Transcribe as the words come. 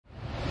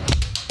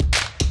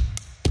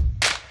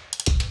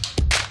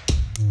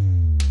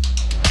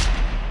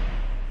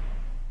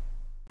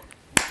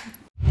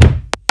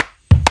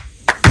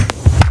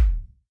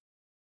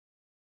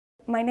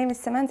my name is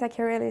Samantha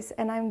Kirillis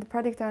and I'm the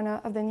product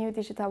owner of the new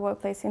digital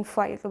workplace in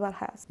Foyer Global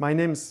Health. My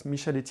name is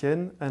Michel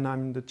Etienne and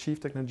I'm the Chief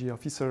Technology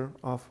Officer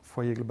of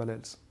Foyer Global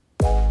Health.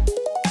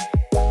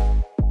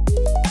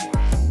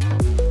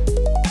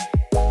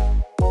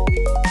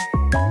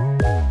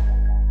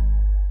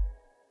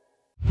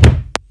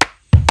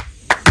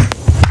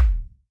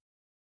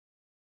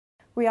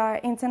 We are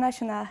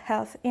international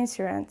health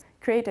insurance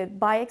created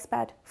by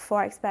expats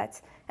for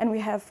expats, and we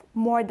have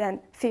more than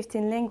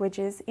 15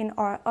 languages in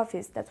our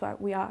office. That's why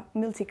we are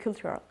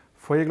multicultural.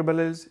 Foyer Global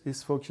Health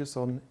is focused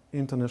on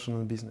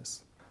international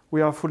business.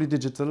 We are fully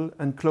digital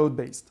and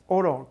cloud-based.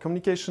 All our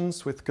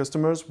communications with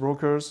customers,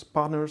 brokers,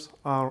 partners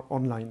are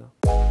online.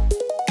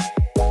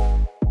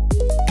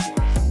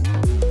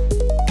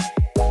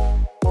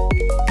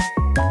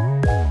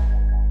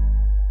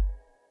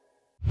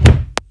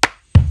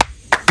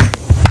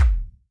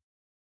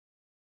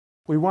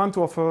 We want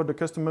to offer the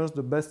customers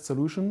the best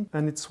solution,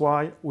 and it's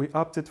why we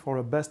opted for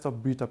a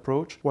best-of-breed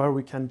approach where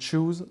we can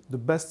choose the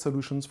best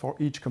solutions for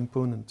each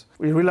component.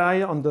 We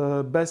rely on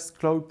the best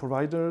cloud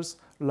providers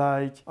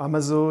like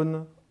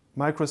Amazon,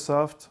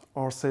 Microsoft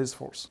or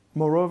Salesforce.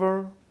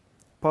 Moreover,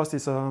 Post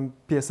is a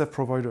PSF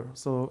provider,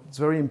 so it's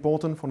very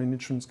important for an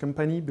insurance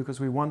company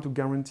because we want to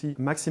guarantee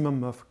a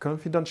maximum of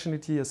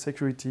confidentiality and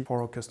security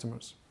for our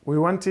customers. We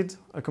wanted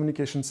a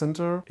communication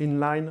center in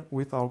line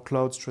with our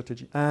cloud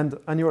strategy, and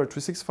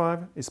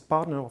Anywhere365 is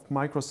partner of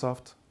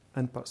Microsoft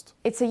and Post.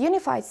 It's a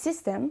unified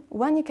system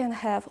when you can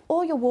have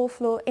all your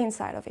workflow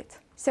inside of it.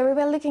 So we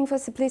were looking for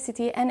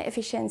simplicity and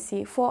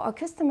efficiency for our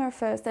customer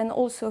first and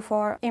also for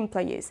our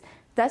employees.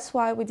 That's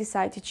why we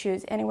decided to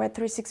choose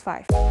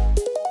Anywhere365.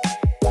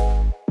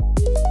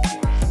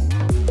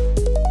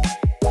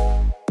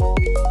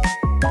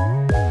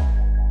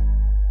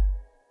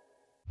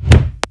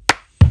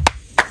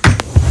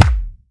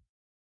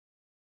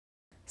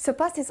 So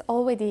Post is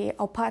already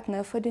our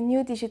partner for the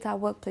new digital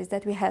workplace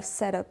that we have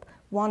set up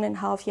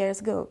 1.5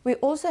 years ago. We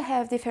also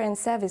have different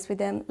services with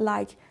them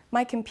like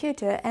My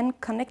Computer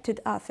and Connected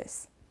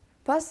Office.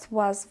 Post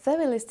was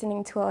very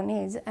listening to our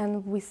needs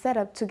and we set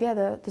up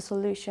together the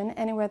solution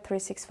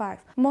Anywhere365.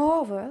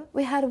 Moreover,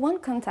 we had one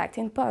contact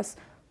in Post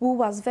who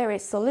was very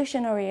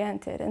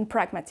solution-oriented and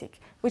pragmatic,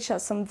 which are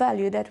some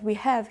value that we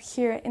have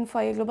here in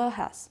Foyer Global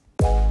Health.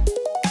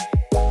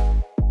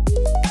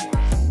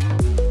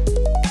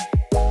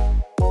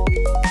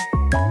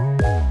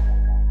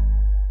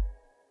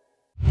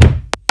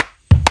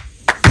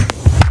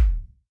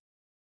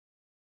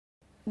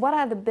 What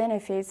are the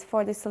benefits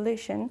for the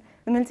solution?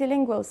 The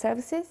multilingual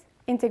services,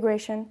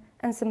 integration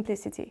and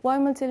simplicity. Why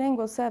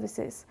multilingual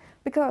services?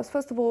 Because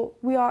first of all,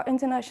 we are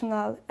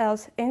international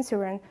health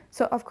insurance,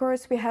 so of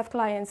course we have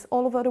clients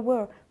all over the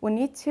world. We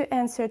need to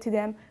answer to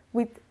them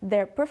with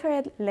their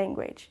preferred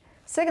language.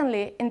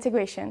 Secondly,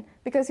 integration,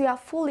 because we are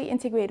fully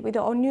integrated with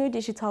our new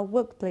digital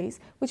workplace,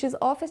 which is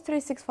Office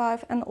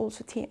 365 and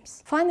also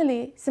Teams.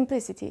 Finally,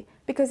 simplicity,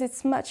 because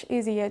it's much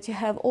easier to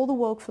have all the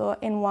workflow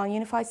in one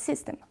unified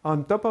system.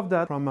 On top of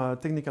that, from a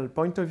technical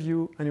point of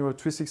view,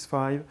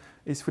 Anywhere365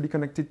 is fully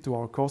connected to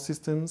our core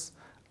systems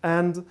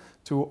and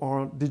to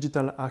our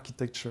digital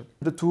architecture.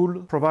 The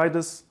tool provides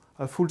us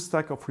a full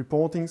stack of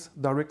reportings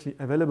directly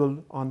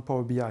available on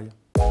Power BI.